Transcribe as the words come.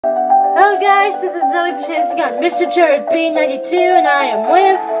Hello guys, this is Zoe Pachansky on Mr. Jared B92 and I am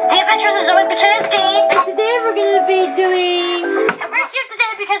with The Adventures of Zoe Pachansky. And today we're going to be doing... And we're here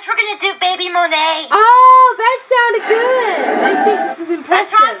today because we're going to do Baby Monet. Oh, that sounded good. I think this is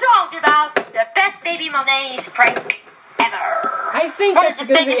impressive. That's what I'm talking about. The best Baby Monet prank ever. I think One that's of a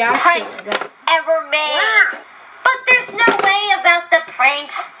the good biggest pranks reaction. ever made. But there's no way about the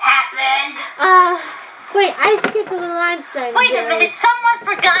pranks happened. Wait, I skipped a little Einstein. Wait a minute, someone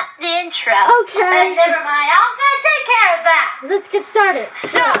forgot the intro. Okay. Never mind, I'm going to take care of that. Let's get started.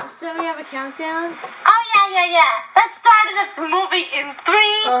 So we have a countdown? Oh, yeah. Let's start the movie in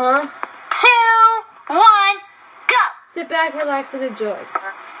 3, 2, 1, go. Sit back, relax, and enjoy.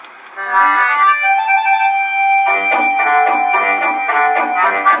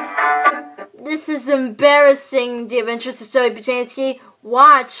 This is embarrassing, The Adventures of Zoe Pachansky.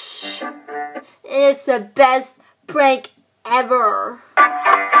 Watch. It's the best prank ever. You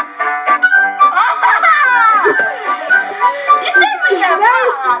certainly got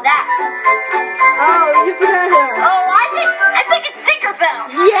wrong on that. Oh, you forgot her. Oh, I think it's Tinkerbell.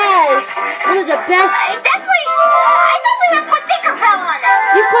 Yes, one of the best. I definitely have put Tinkerbell on it.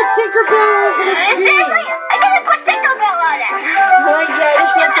 You put Tinkerbell over the screen. Seriously, I gotta put Tinkerbell on it. Oh yeah,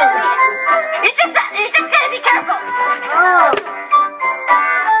 it's something. You just gotta be careful. Oh.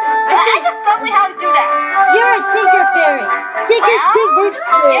 I just taught me how to do that. You're a Tinker Fairy. Tinkers do work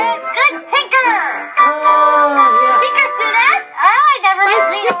You're a good tinker. Oh, yeah. Tinkers do that? Oh, I never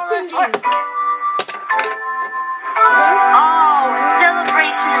seen all this work. Oh, a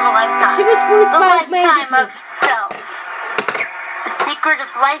celebration of a lifetime. She was voiced the by lifetime of self. The secret of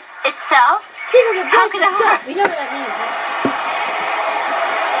life itself? Secret of How life could it itself. hurt? You know what that means.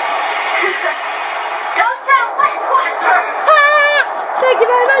 Don't tell Let's Watcher. Thank you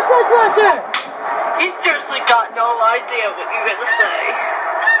very much, Let's Watcher. You seriously got no idea what you're gonna say.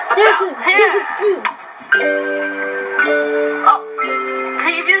 There's a goose. Oh,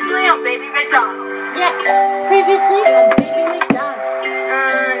 previously on Baby McDonald. Yeah, previously on Baby McDonald.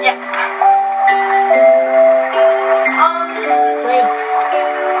 Yeah.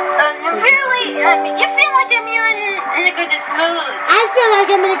 You feel like I'm in a goodest mood. I feel like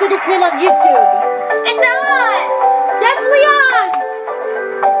I'm in a goodest mood on YouTube. It's on! Definitely on!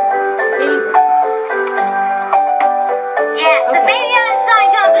 Yeah, the Baby Einstein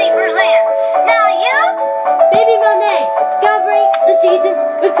Company presents. Now you? Baby Monet, discovering the seasons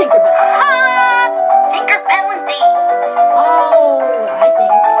with Tinkerbell. Ha! Tinkerbell indeed. Oh, I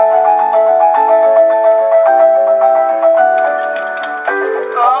think.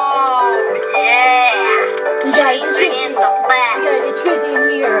 Oh, yeah. You gotta get She Swifty. is the best. You gotta get Swifty in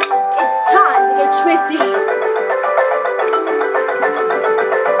here. It's time to get Swifty.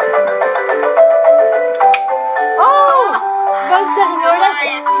 Oh! Most of the Nordics.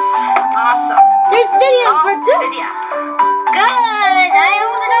 Nice. Awesome. There's video part 2. Video. Good. I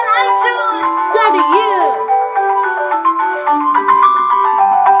own it on iTunes. So do you.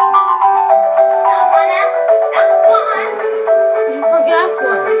 Someone else got one. You forgot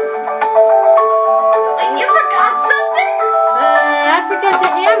one. Wait, you forgot something? I forgot the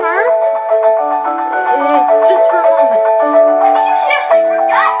hammer. It's just for a moment. You seriously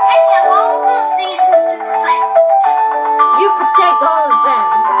forgot any of all those seasons to protect? You protect all of them.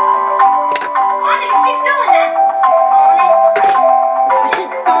 Why do you keep doing that? You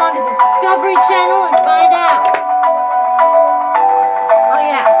should go on to the Discovery Channel and find out. Oh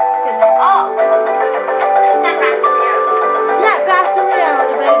yeah, good night. Oh. Step back to reality. Snap back to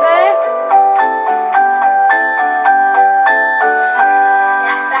reality, baby.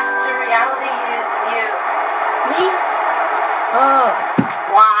 Snap back to reality is you. Me? Oh,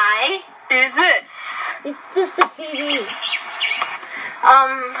 Why is this? it's just a TV.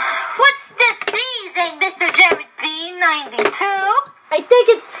 What's this season, Mr. Jared B92? I think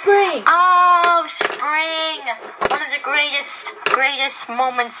it's spring. Oh, spring. One of the greatest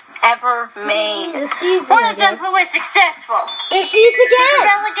moments ever made. The season, One I of them guess. who was successful. There she is again.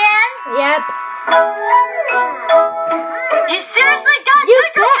 Tinkerbell again? Yep. You seriously got You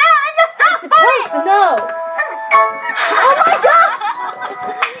Tinkerbell in the stuffed Supposed to know. Oh my God!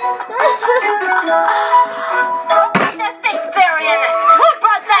 That fake fairy in it. Who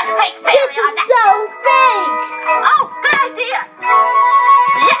brought that fake fairy This on is that? so fake. Oh, good idea.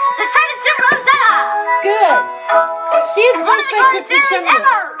 Yes, it turned into Rosa. Good. She's One of the greatest fairies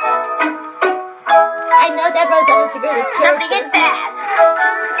ever. I know that Rosa is the greatest Something character. is bad.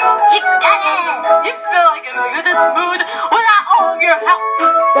 You got it. You feel like in a goodest mood without all your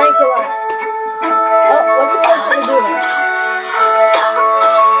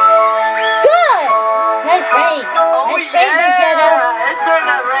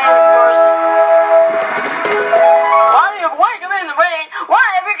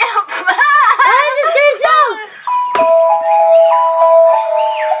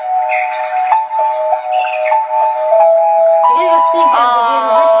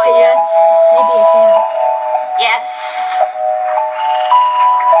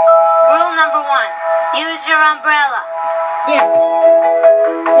umbrella. Yeah.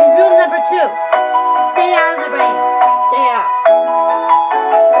 And rule number 2. Stay out of the rain. Stay out.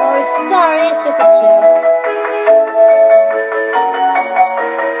 Oh, sorry, it's just a joke.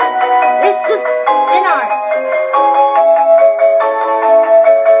 It's just an art.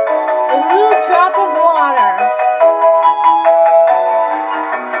 A little drop of water.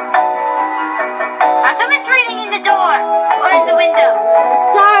 Someone's reading in the door or in the window.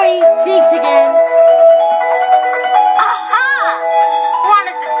 Sorry, cheeks again. Aha! One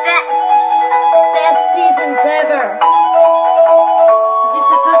of the best. Best seasons ever. You're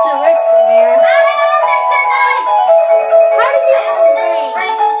supposed to work from here. I own it tonight. How did you own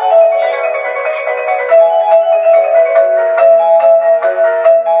rain?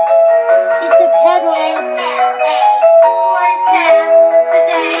 Piece of pedals. Forecast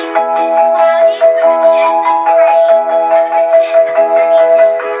today is cloudy with a chance of rain and with a chance of sunny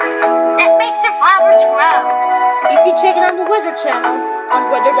days. That makes your flowers grow. You can check it on the Weather Channel on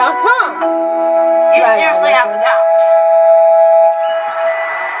weather.com. You seriously have a doubt.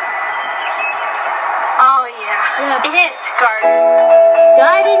 Oh yeah. It is gardening.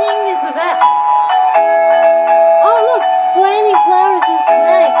 Gardening is the best. Oh look, planting flowers is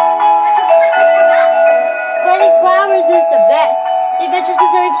nice. Planting flowers is the best. The Adventures of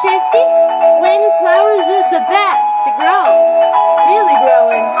Sammy Pshansky, planting flowers is the best to grow. Really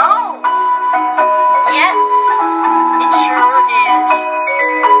growing. Oh. Yes. It sure is.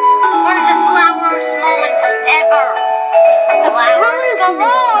 One of the flower's moments ever. Of colors and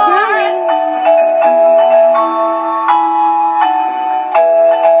growing.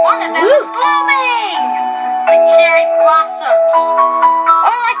 One of them is blooming. Like cherry blossoms.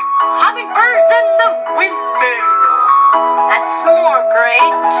 Or like hummingbirds in the windmill. That's more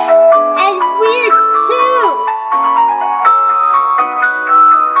great. And weird too.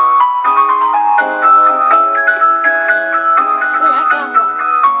 Wait, I got one.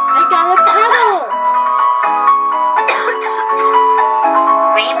 I got a petal.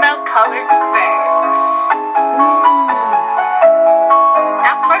 Rainbow colored birds.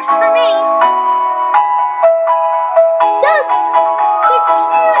 Now first for me. Ducks. They're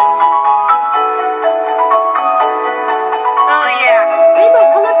cute. Oh yeah. Rainbow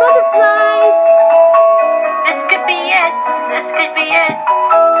colored butterflies. This could be it. This could be it.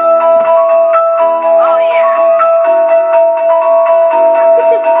 Oh yeah. How could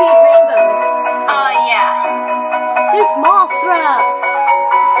this be rainbow? Oh yeah. There's Mothra.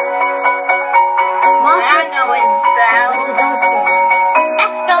 I know it's spelled. like the dolphin.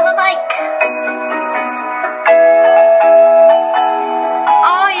 It's spelled alike.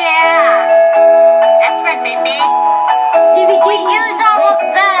 Oh yeah. That's right, baby. Did we We get use all of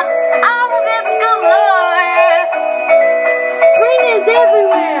them. All of them galore. Spring is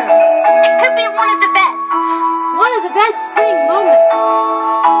everywhere. It could be one of the best. One of the best spring moments.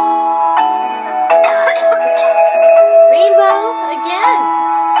 Rainbow again.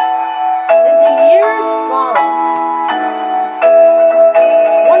 As the years follow.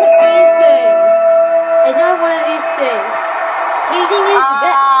 One of these days. I know one of these days. Painting is the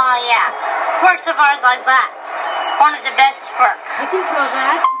best. Oh yeah. Works of art like that. One of the best work. I can draw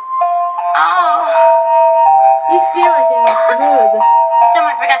that. Oh. You feel like it was smooth.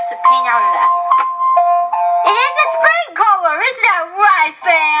 Someone forgot to paint out of that. It is a spring color, isn't that right,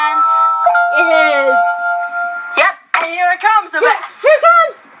 fans? It is. Yep, and here it comes, the best. Here it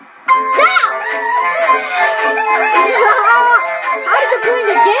comes! Now! How did it bring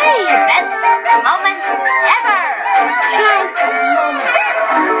the game? Best moments ever. Best moment.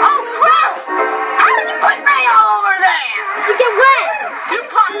 Oh, crap! How did you put rain all over there? You get wet! You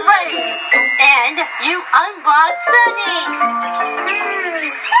caught rain, and you unblocked Sunny.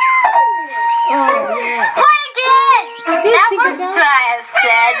 Oh, yeah. Play again! Good, That Tinkerbell. works, I have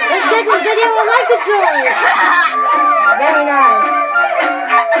said. Let's get the video I like to join. Very nice.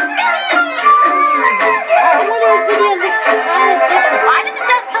 I wonder if video looks kind of different. Why did the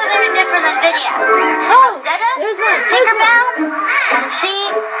ducks look very different than video? Oh, Zeta? there's one. There's one. Tinkerbell? She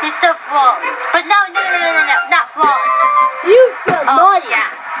is so flawless. But no, not flawless. You felt Oh, naughty. yeah.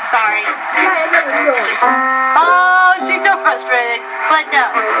 Sorry. Try another roll. Oh, she's so frustrated. But no.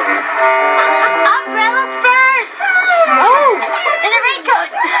 Umbrellas first. Oh, And a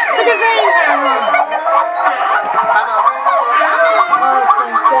raincoat. with the rain hat on. Bubbles. Oh,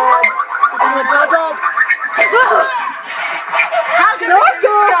 thank God. It's gonna pop up. Oh, How can Snorkel.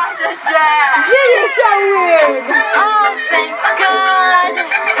 you discuss this? this is so weird. Oh, thank God.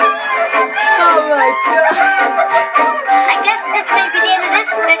 Oh my God. I guess this may be the end of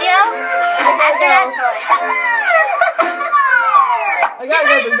this video. After that toy. I gotta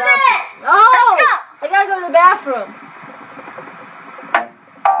go to the bathroom. Let's Oh, go. I gotta go to the bathroom.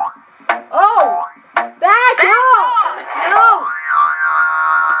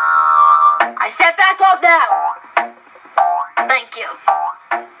 said back off now. Thank you.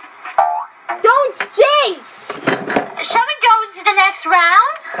 Don't jinx! Shall we go into the next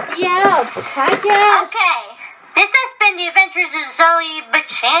round? Yeah, I guess. Okay. This has been the Adventures of Zoe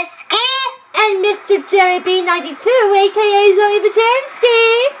Bachansky. And Mr. Jerry B92, aka Zoe Bachansky.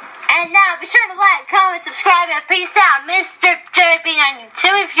 And now be sure to like, comment, subscribe, and peace out, Mr. Jerry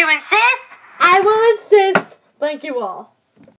B92, if you insist. I will insist. Thank you all.